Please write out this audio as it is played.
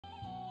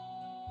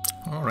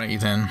Alrighty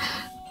then.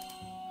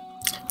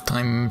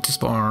 Time to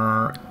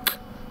spark.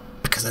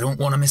 Because I don't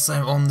want to miss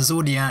out on the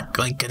Zodiac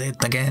like I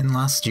did again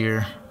last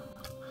year.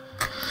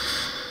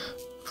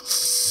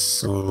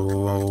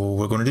 So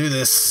we're going to do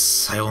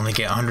this. I only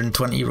get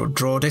 120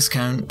 draw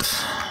discount.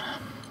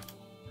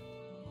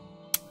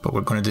 But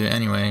we're going to do it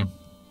anyway.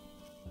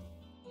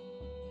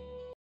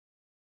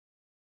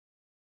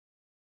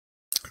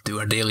 Do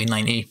our daily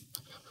 90.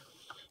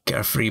 Get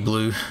our free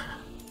blue.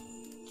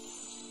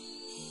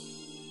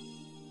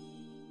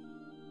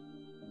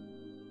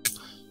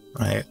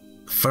 Right,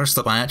 first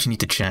up I actually need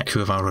to check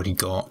who I've already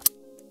got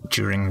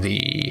during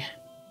the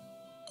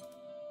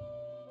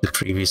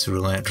previous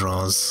roulette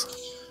draws.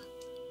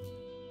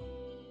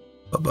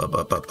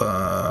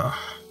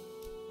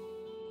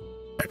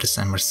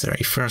 December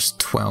 31st,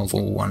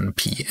 12:01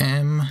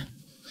 PM.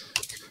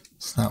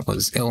 So that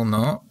was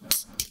Ilnot.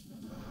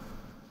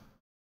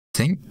 I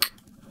think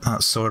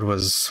that sword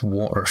was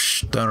Water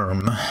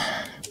Sturm.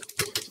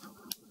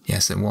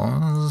 Yes, it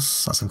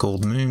was. That's a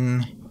Gold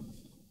Moon.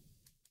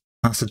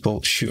 Acid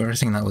Bolt Shooter, I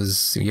think that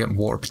was, yep,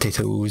 Water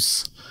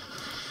Potatoes.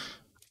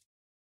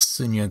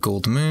 Sunya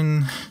Gold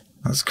Moon.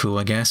 That's cool,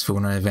 I guess, for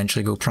when I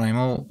eventually go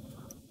Primal.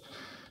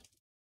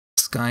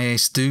 Sky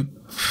Ace Dupe.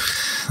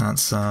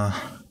 That's a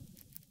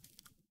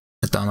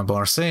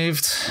Dana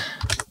saved.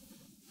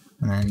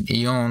 And then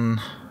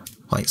Eon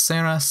Light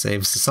Sarah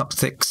saves the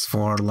Subtix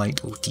for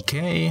Light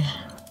OTK.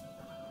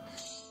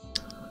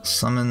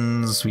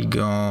 Summons, we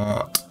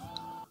got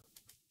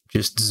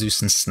just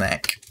Zeus and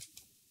Snack.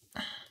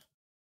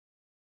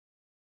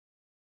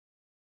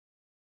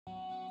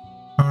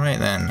 Alright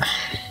then.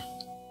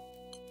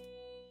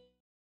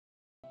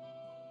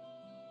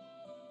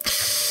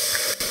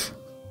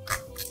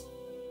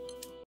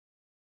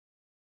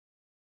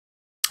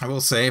 I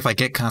will say, if I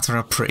get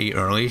Katara pretty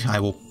early,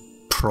 I will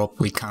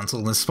probably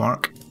cancel this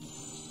spark.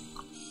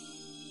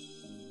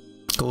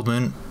 Gold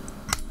Moon.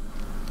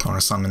 Or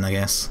a summon, I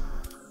guess.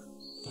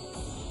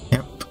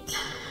 Yep.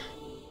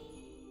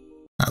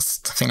 I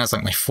think that's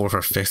like my 4th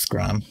or 5th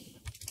gram.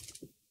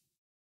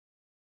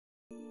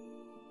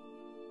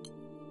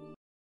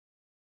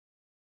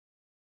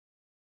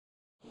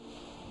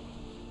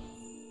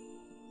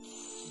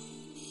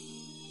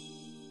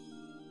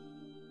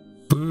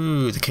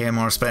 Ooh, the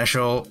KMR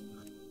special.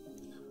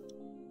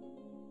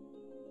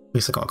 At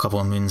least I got a couple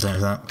of moons out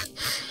of that.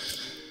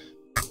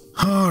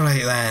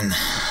 Alright then.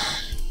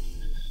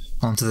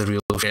 On to the real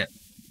shit.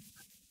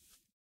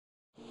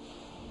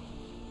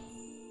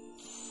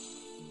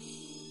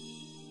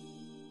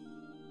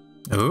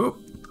 Oh.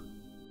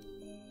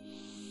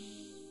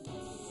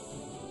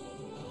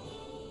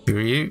 Who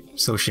are you?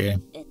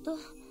 Soche.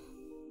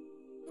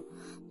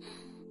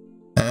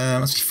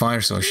 Must be Fire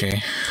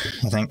Soche,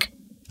 I think.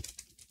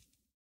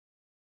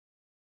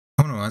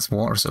 Oh no, that's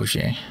Water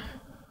Soche.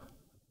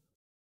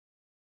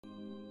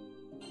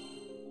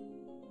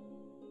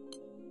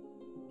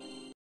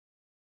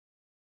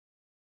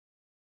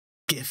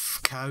 GIF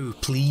cow,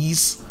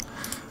 please.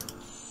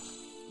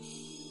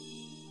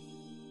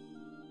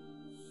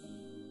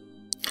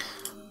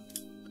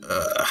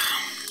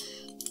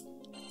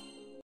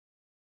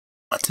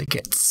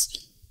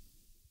 Tickets.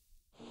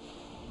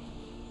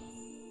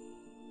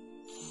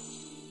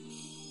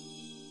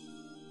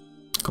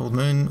 Gold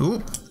Moon.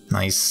 Ooh,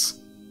 nice.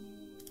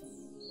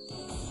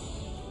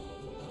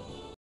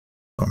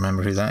 Don't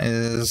remember who that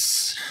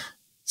is.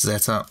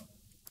 Zeta.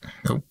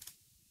 Nope.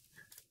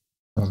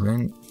 Gold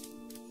Moon.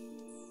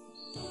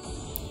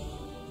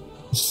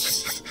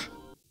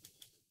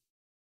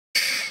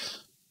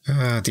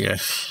 Oh dear.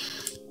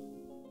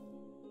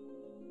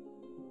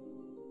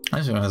 I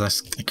just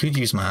realized I could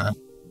use my...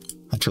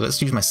 Actually,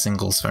 let's use my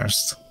singles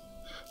first.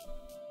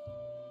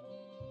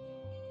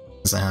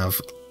 Because I have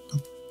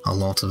a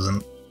lot of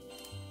them.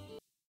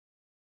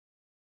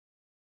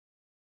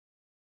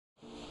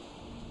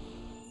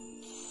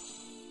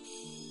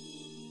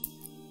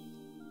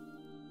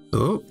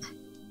 Oh!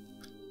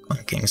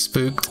 I'm getting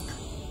spooked.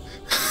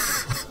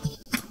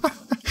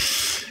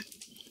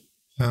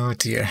 Oh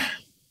dear.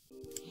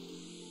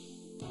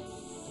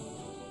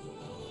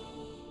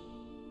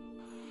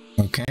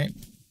 Okay.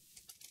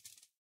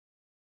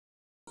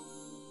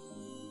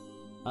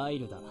 アイ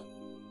ルだ。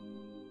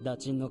ダ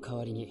チンの代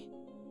わりに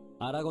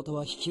荒ごと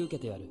は引き受け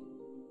てやる。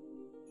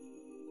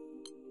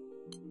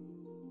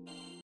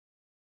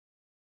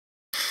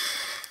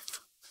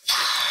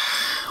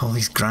All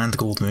these grand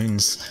gold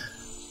moons.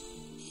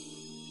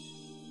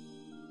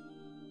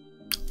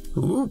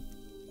 Ooh.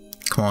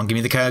 Come on, give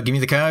me the cow, give me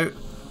the cow.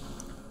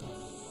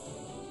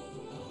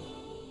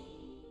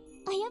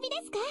 お呼びで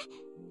すか？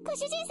ご主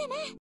人様。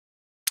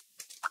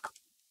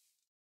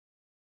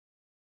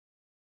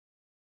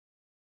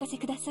おせ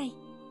ください。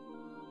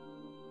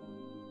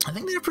 I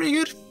think they're pretty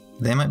good.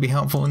 They might be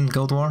helpful in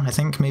Guild War, I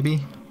think,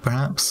 maybe,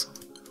 perhaps.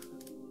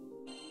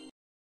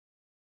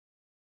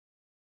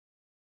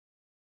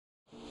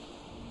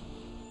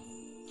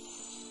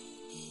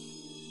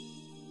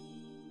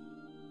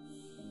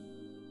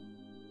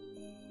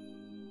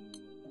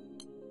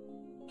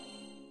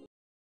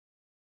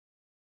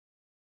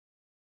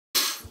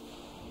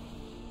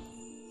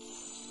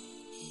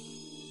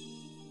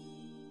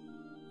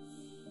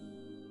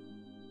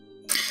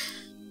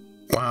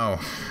 Wow.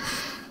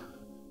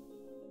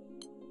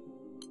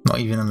 Not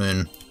even a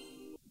moon.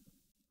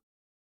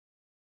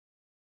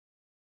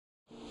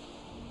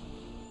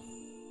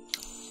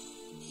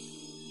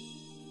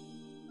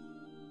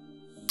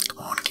 Come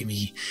on, give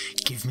me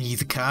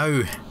the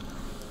cow.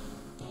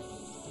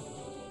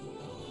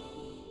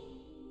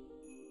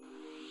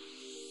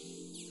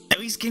 At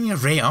least give me a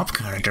rate up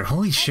character,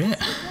 holy shit.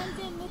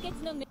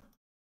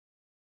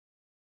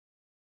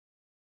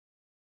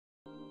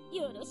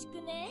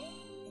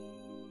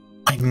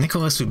 Like,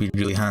 Nicholas would be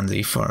really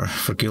handy for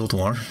Guild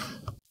War.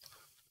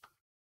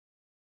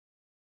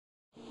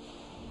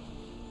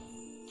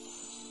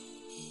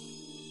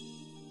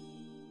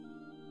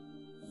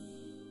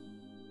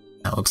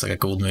 That looks like a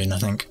gold moon, I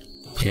think.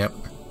 Yep,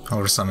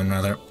 or summon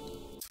rather.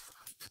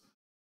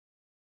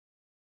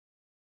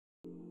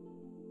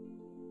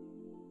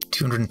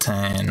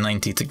 $210,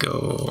 90 to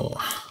go.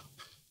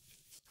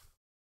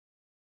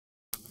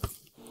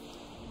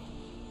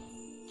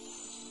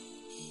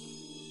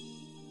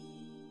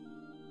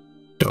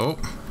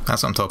 Dope.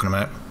 That's what I'm talking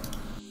about.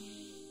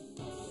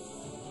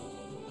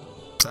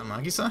 Is that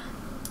Magisa?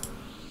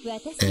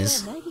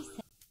 Is.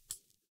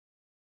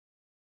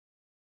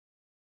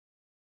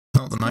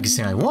 Not the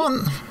Magisa I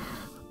want.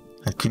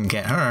 I couldn't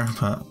get her,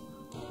 but...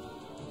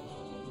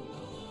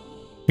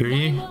 Who are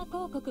you?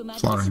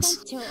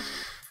 Florence.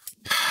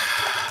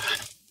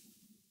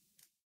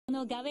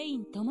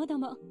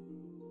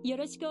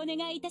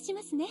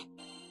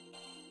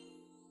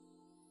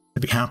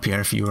 I'd be happier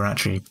if you were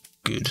actually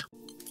good.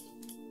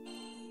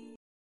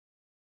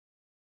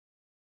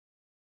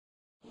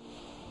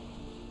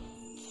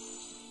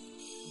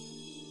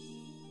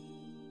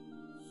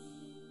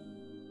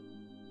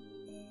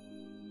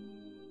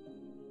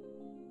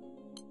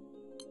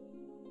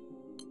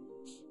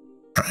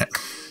 Right,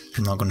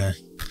 I'm not gonna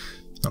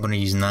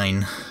use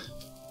 9.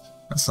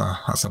 That's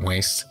a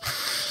waste.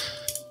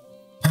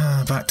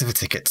 Back to the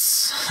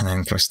tickets and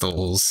then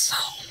crystals.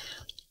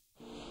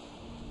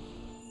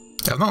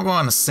 I've not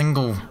gotten a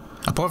single,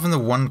 apart from the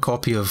one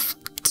copy of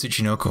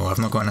Tsuchinoko, I've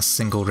not gotten a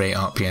single rate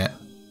up yet.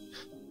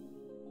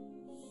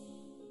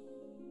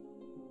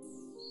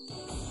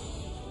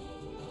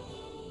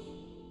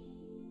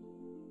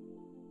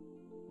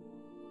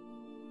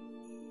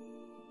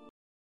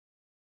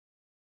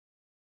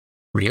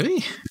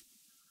 Really?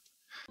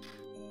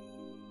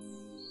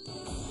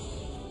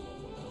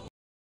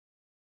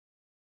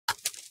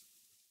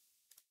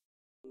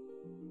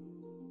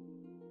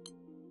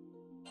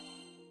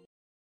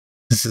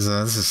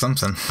 This is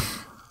something.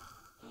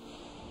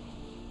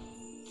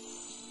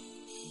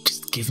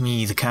 Just give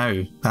me the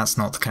cow. That's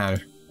not the cow.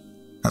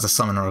 That's a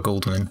summon or a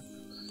gold moon.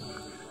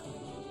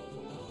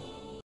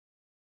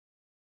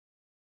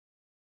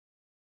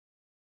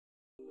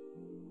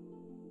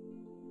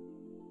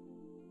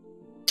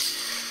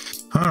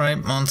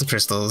 Alright, on to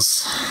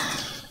crystals.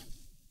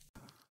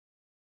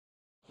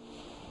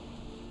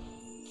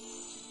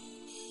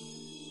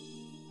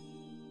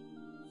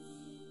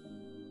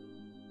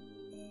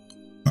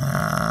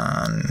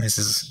 This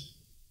is...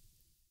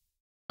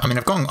 I mean,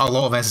 I've gotten a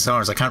lot of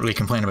SSRs, I can't really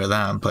complain about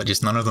that, but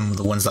just none of them were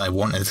the ones that I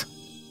wanted.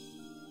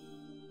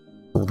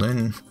 Gold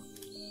moon.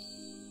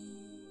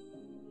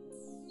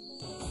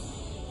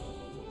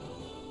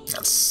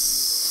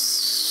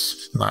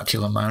 That's...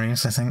 Macula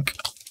Marius, I think.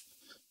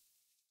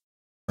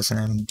 What's her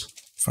name?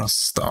 Frost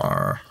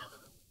Star.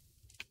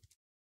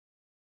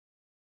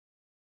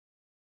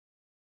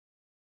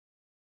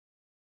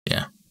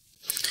 Yeah.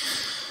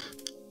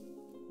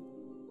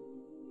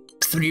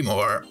 3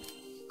 more.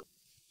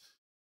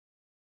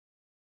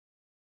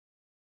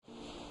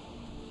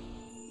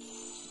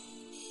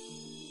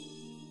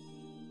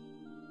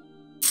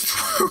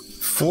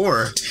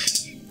 Four.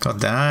 God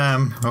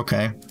damn.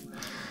 Okay.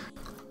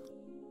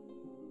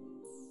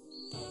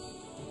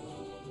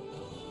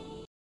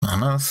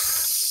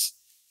 Mammoth.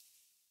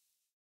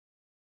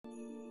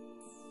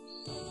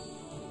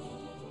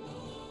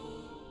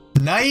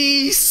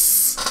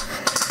 Nice.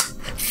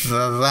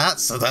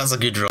 That's a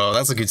good draw.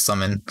 That's a good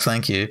summon.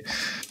 Thank you.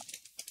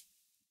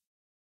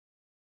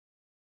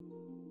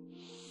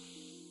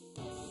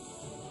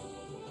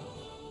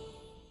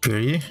 Who are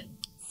you?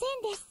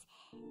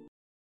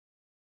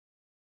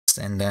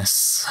 Send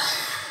us.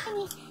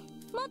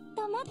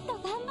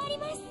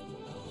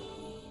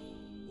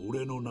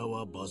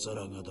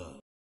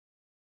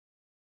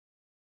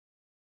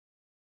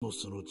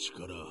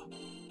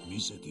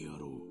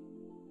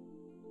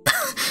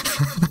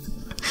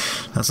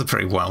 That's a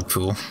pretty wild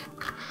pool.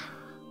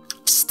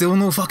 Still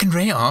no fucking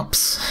rate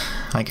ups?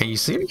 Like, are you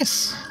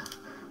serious?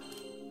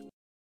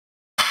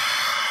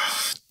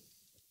 I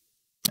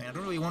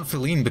don't really want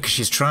Feline because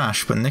she's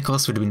trash, but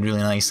Nicholas would have been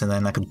really nice and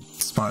then I could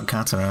spark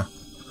Katara.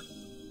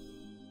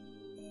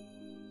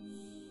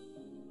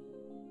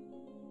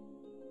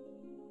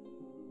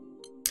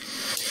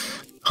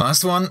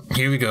 Last one,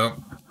 here we go.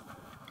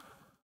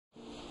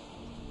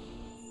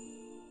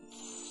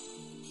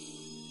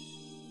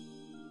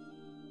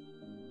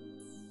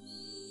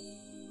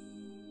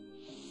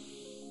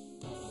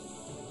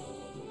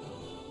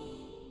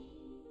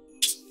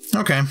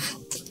 Okay,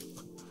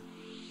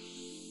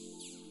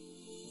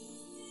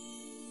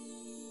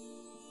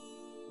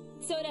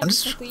 I'm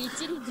just... I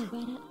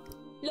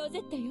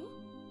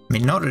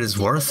mean, not that it's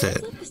worth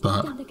it,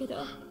 but... I'm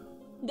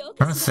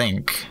trying to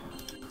think.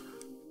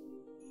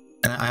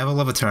 And I have a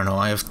Love Eternal,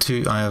 I have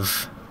two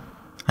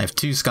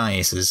Sky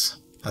Aces.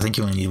 I think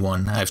you only need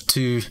one. I have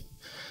two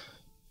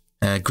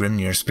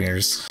Grimnir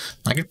Spears.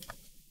 I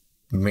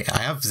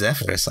have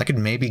Zephyrus. I could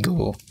maybe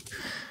go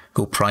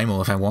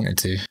Primal if I wanted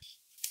to.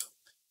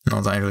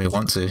 Not that I really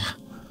want to.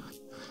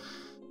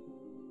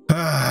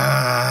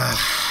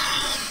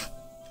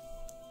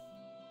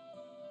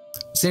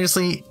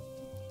 Seriously,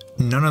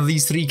 none of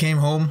these three came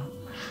home?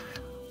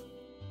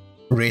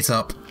 Rate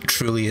Up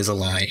truly is a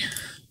lie.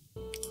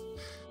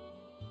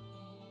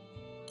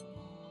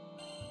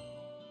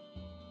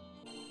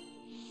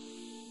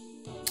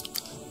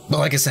 But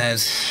like I said,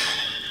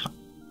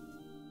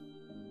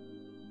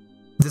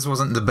 this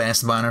wasn't the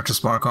best banner to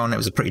spark on. It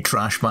was a pretty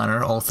trash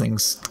banner, all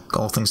things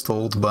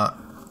told, but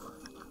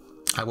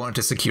I wanted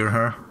to secure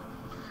her.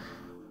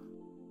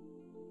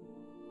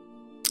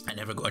 I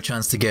never got a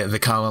chance to get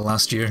Vikawa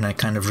last year and I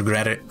kind of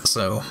regret it,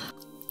 so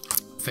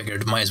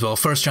figured might as well.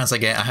 First chance I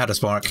get, I had a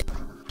spark.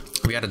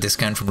 We had a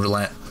discount from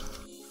Roulette,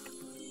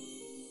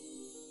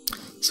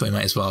 so we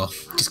might as well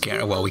just get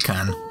her while we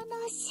can.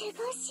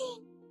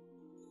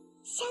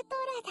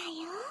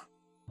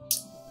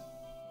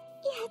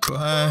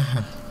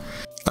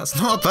 That's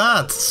not a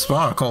bad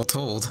spark, all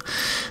told.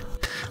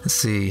 Let's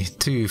see,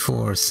 2,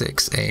 4,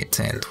 6, 8,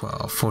 10,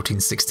 12, 14,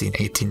 16,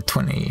 18,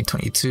 20,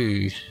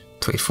 22,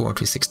 24,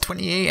 26,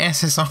 28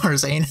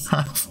 SSRs ain't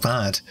half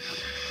bad.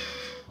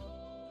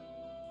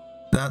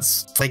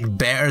 That's like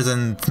better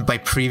than my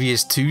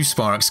previous 2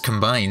 sparks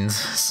combined,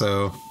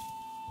 so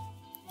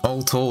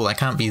all told I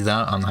can't be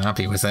that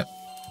unhappy with it.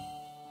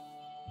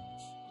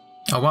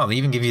 Oh wow, they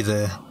even give you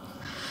the...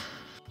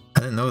 I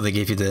didn't know they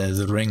gave you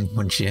the ring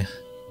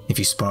if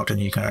you sparked a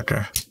new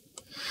character.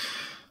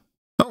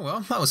 Oh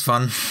well, that was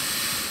fun.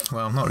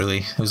 Well, not really.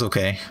 It was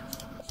okay.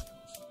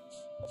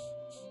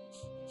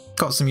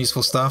 Got some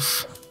useful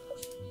stuff.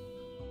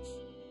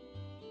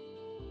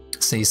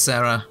 See,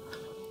 Sarah,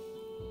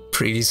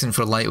 pretty decent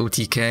for light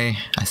OTK.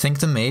 I think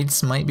the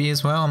maids might be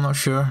as well, I'm not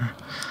sure.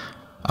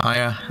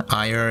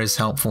 Aya is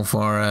helpful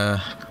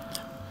for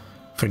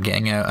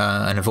getting out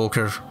an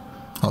evoker,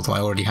 although I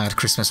already had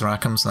Christmas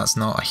Rackham, so that's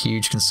not a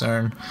huge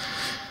concern.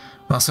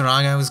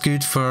 Masaraga was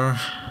good for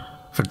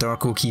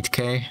Dark Oak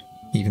ETK,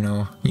 even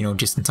though, you know,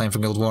 just in time for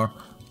Guild War.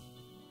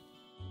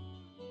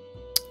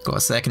 Got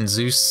a second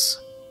Zeus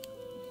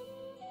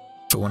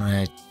for when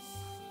I...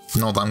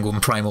 Not that I'm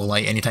going Primal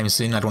Light anytime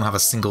soon, I don't have a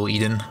single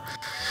Eden.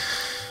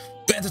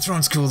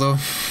 Betatron's cool though.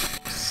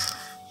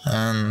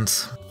 And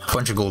a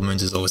bunch of Gold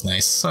Moons is always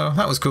nice, so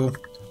that was cool.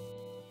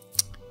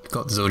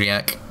 Got the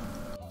Zodiac.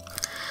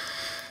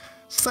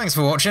 So thanks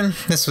for watching.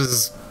 This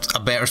was a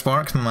better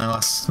spark than my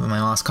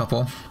last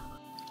couple.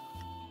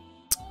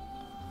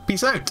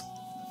 Peace out!